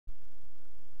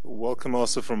welcome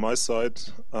also from my side.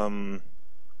 I'm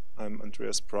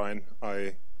Andreas Prein.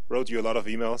 I wrote you a lot of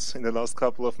emails in the last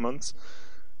couple of months.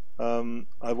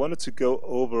 I wanted to go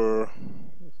over,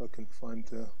 if I can find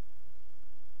the,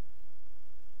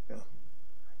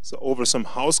 so over some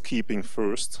housekeeping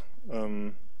first.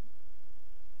 It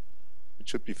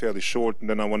should be fairly short, and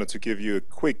then I wanted to give you a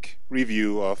quick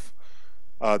review of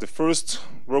the first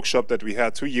workshop that we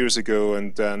had 2 years ago,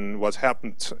 and then what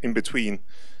happened in between.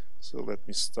 So let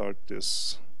me start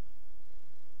this.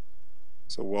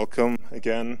 So welcome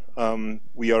again.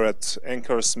 We are at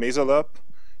NCAR's Mesa Lab,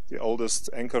 the oldest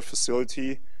NCAR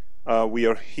facility. We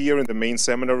are here in the main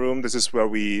seminar room. This is where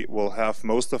we will have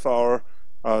most of our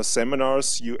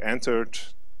seminars. You entered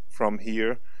from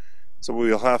here. So we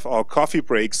will have our coffee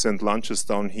breaks and lunches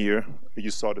down here.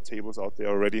 You saw the tables out there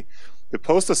already. The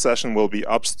poster session will be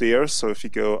upstairs. So if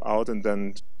you go out and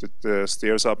then the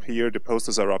stairs up here, the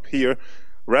posters are up here.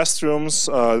 Restrooms,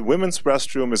 women's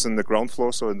restroom is in the ground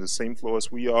floor, so in the same floor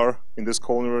as we are in this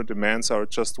corner. The men's are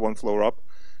just one floor up.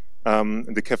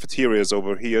 And the cafeteria is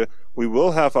over here. We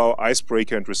will have our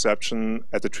icebreaker and reception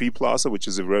at the Tree Plaza, which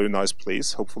is a very nice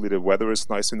place. Hopefully the weather is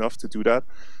nice enough to do that.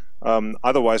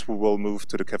 Otherwise, we will move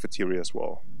to the cafeteria as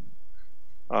well.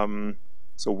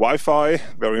 So Wi-Fi,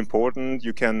 very important.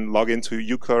 You can log into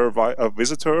UCAR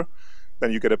Visitor.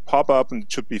 Then you get a pop-up, and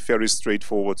it should be very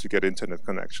straightforward to get internet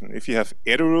connection. If you have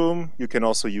Eduroom, you can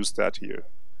also use that here.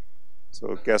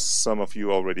 So I guess some of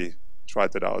you already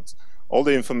tried that out. All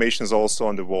the information is also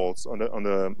on the walls, on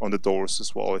the doors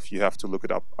as well, if you have to look it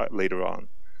up later on.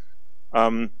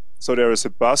 So there is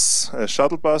a bus, a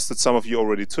shuttle bus that some of you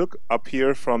already took up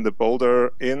here from the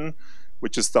Boulder Inn,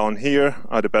 which is down here,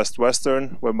 the Best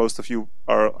Western, where most of you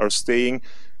are staying.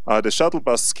 The shuttle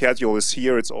bus schedule is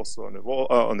here. It's also on the wall,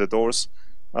 on the doors.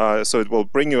 So it will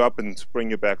bring you up and bring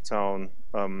you back down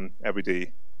every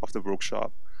day of the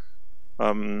workshop.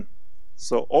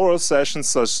 So oral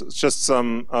sessions are just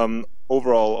some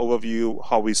overall overview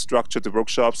how we structured the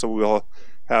workshop. So we will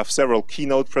have several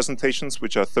keynote presentations,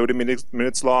 which are 30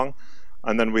 minutes long.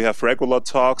 And then we have regular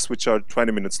talks, which are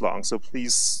 20 minutes long. So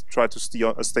please try to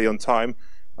stay on time.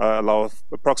 Allow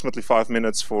approximately 5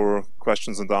 minutes for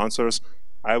questions and answers.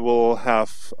 I will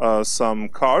have some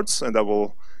cards, and I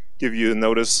will give you a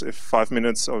notice if 5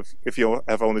 minutes, or if you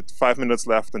have only 5 minutes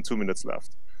left and 2 minutes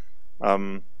left.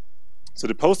 So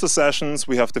the poster sessions,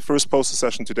 we have the first poster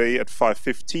session today at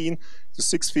 5:15 to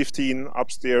 6:15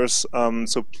 upstairs.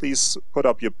 So please put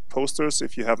up your posters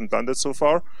if you haven't done that so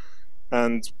far,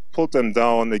 and put them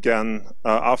down again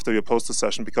after your poster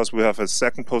session, because we have a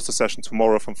second poster session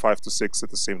tomorrow from 5 to 6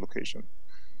 at the same location.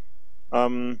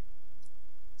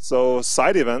 So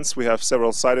side events, we have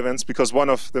several side events, because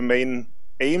one of the main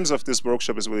aims of this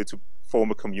workshop is really to form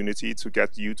a community, to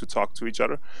get you to talk to each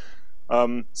other.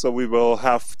 So we will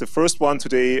have the first one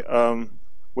today,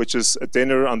 which is a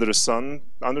dinner under the sun.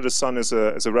 Under the Sun is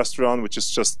a restaurant which is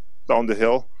just down the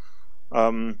hill.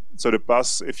 So the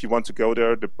bus, if you want to go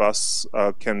there, the bus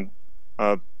can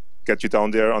get you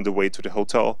down there on the way to the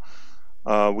hotel.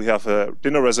 We have a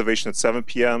dinner reservation at 7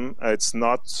 p.m. It's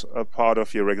not a part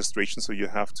of your registration, so you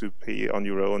have to pay on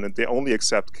your own, and they only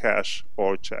accept cash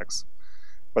or checks.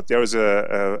 But there is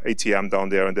a ATM down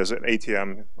there, and there's an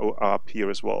ATM up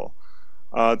here as well.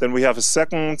 Then we have a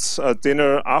second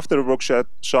dinner after the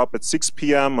workshop at 6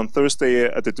 p.m. on Thursday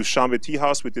at the Dushanbe Tea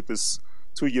House. We did this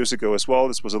 2 years ago as well.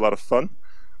 This was a lot of fun.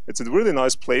 It's a really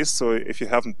nice place, so if you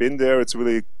haven't been there, it's a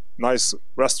really nice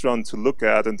restaurant to look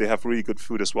at, and they have really good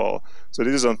food as well. So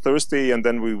this is on Thursday, and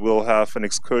then we will have an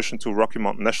excursion to Rocky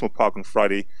Mountain National Park on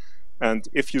Friday. And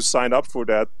if you sign up for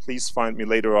that, please find me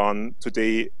later on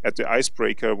today at the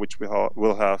Icebreaker, which we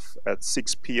will have at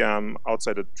 6 p.m.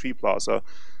 outside the Tree Plaza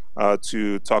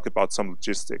to talk about some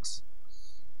logistics.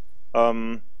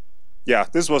 Yeah,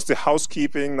 this was the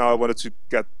housekeeping. Now I wanted to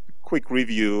get a quick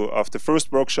review of the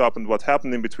first workshop and what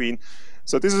happened in between.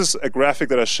 So this is a graphic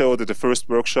that I showed at the first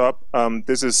workshop.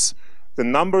 This is the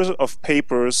numbers of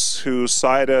papers who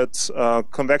cited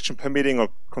convection permitting or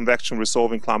convection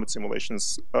resolving climate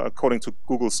simulations according to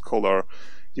Google Scholar.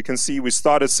 You can see we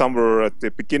started somewhere at the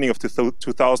beginning of the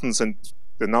 2000s, and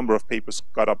the number of papers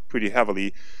got up pretty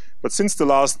heavily. But since the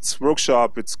last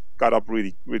workshop, it's got up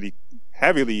really, really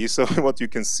heavily. So what you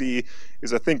can see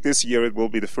is, I think this year it will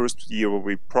be the first year where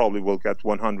we probably will get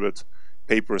 100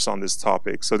 papers on this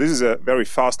topic. So this is a very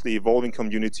fastly evolving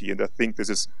community, and I think this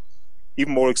is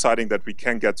even more exciting that we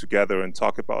can get together and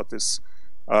talk about this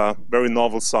very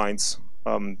novel science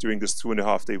during this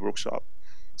 2.5-day workshop.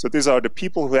 So these are the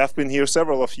people who have been here.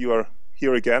 Several of you are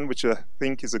here again, which I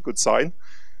think is a good sign.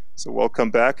 So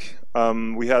welcome back.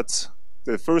 We had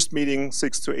the first meeting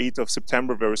 6 to 8 of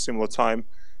September, very similar time.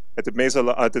 At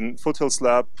the Foothills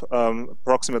Lab,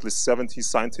 approximately 70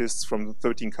 scientists from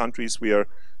 13 countries. We are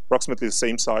approximately the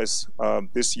same size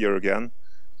this year again.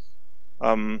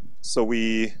 So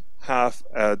we have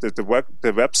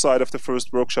the website of the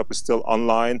first workshop is still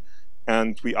online,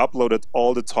 and we uploaded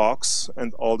all the talks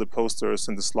and all the posters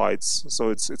and the slides. So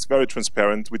it's very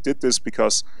transparent. We did this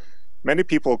because many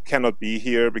people cannot be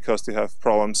here because they have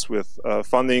problems with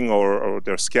funding or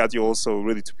their schedule. So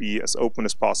really to be as open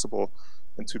as possible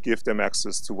and to give them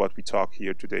access to what we talk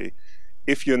here today.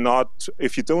 If you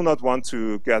do not want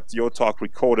to get your talk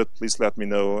recorded, please let me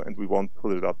know, and we won't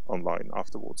put it up online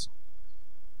afterwards.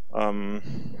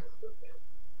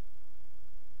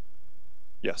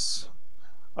 Yes.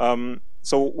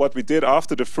 So what we did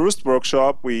after the first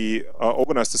workshop, we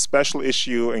organized a special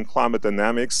issue in climate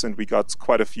dynamics, and we got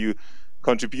quite a few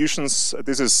contributions.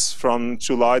 This is from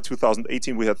July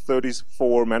 2018. We had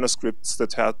 34 manuscripts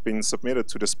that had been submitted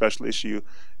to the special issue,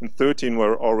 and 13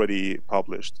 were already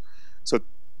published. So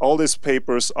all these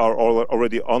papers are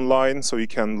already online, so you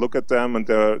can look at them, and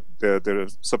the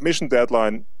submission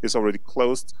deadline is already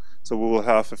closed. So we will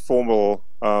have a formal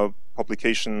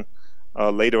publication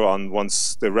later on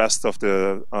once the rest of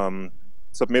the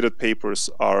submitted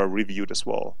papers are reviewed as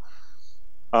well.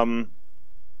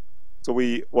 So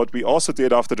what we also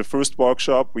did after the first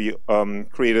workshop, we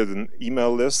created an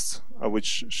email list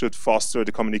which should foster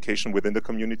the communication within the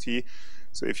community.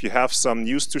 So if you have some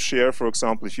news to share, for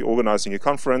example, if you're organizing a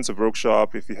conference, a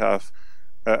workshop, if you have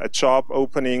a job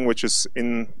opening which is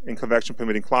in convection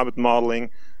permitting climate modeling,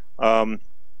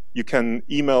 you can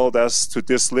email us to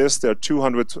this list. There are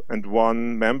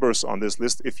 201 members on this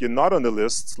list. If you're not on the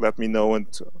list, let me know and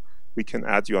we can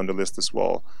add you on the list as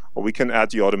well. Or we can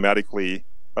add you automatically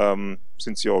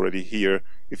since you're already here,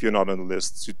 if you're not on the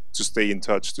list, to stay in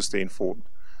touch, to stay informed.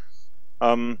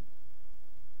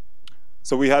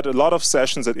 So we had a lot of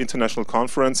sessions at international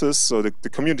conferences, so the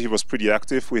community was pretty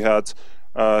active. We had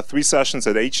 3 sessions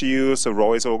at HEU, so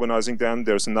Roy is organizing them.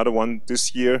 There's another one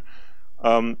this year.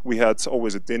 We had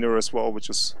always a dinner as well, which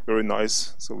is very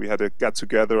nice. So we had a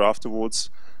get-together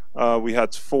afterwards. We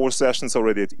had 4 sessions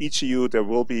already at HEU. There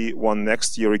will be one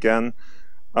next year again.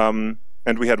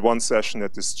 And we had 1 session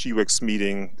at this GEWEX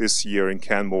meeting this year in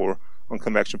Canmore on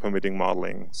convection permitting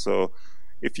modeling. So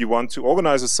if you want to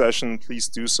organize a session, please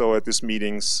do so at these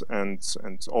meetings, and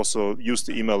also use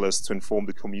the email list to inform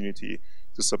the community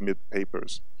to submit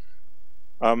papers.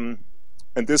 And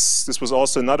this was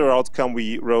also another outcome.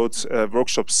 We wrote a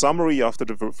workshop summary after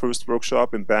the first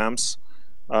workshop in BAMS.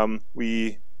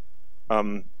 We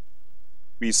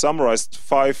summarized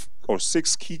 5 or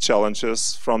 6 key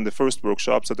challenges from the first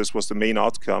workshop, so this was the main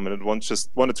outcome, and I just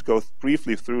wanted to go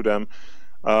briefly through them.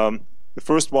 The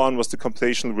first one was the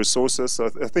computational resources. So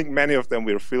I think many of them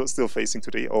we're still facing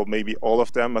today, or maybe all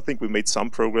of them. I think we made some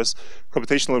progress.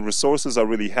 Computational resources are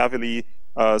really heavily,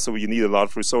 so you need a lot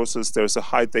of resources. There's a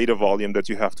high data volume that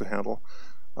you have to handle,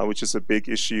 which is a big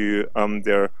issue.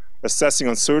 Assessing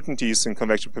uncertainties in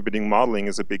convection permitting modeling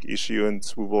is a big issue,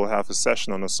 and we will have a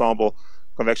session on ensemble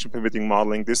convection permitting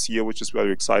modeling this year, which is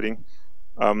very exciting.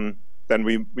 Then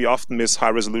we often miss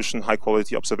high-resolution,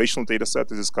 high-quality observational data set.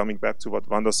 This is coming back to what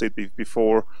Wanda said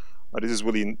before. This is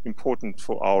really important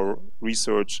for our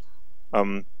research.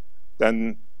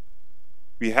 Then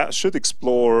we should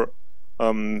explore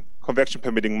convection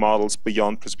permitting models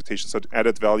beyond precipitation, so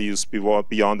added values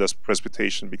beyond as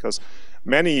precipitation, because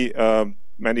many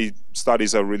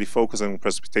studies are really focused on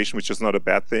precipitation, which is not a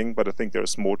bad thing, but I think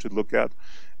there's more to look at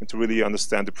and to really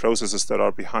understand the processes that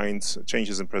are behind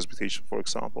changes in precipitation, for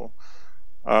example.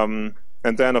 And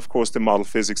then, of course, the model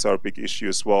physics are a big issue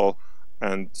as well,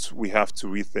 and we have to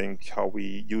rethink how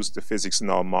we use the physics in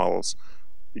our models,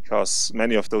 because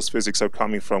many of those physics are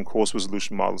coming from coarse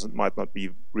resolution models and might not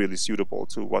be really suitable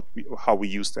to how we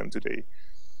use them today.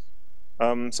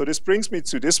 So this brings me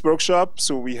to this workshop.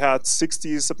 So we had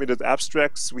 60 submitted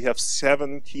abstracts. We have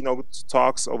 7 keynote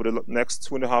talks over the next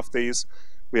 2.5 days.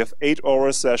 We have 8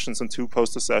 oral sessions and 2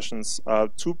 poster sessions,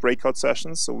 2 breakout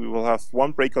sessions. So we will have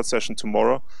 1 breakout session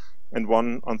tomorrow and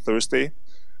 1 on Thursday.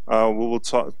 We will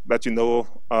let you know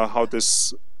how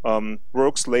this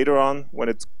works later on when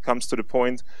it comes to the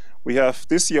point. We have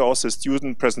this year also a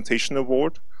student presentation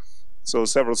award. So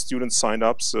several students signed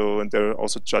up, and they're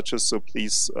also judges, so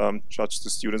please judge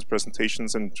the students'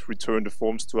 presentations and return the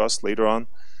forms to us later on.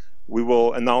 We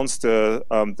will announce the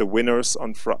winners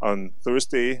on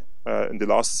Thursday in the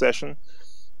last session.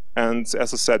 And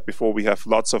as I said before, we have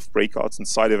lots of breakouts and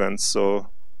side events, so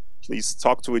please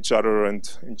talk to each other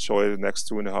and enjoy the next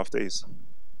 2.5 days.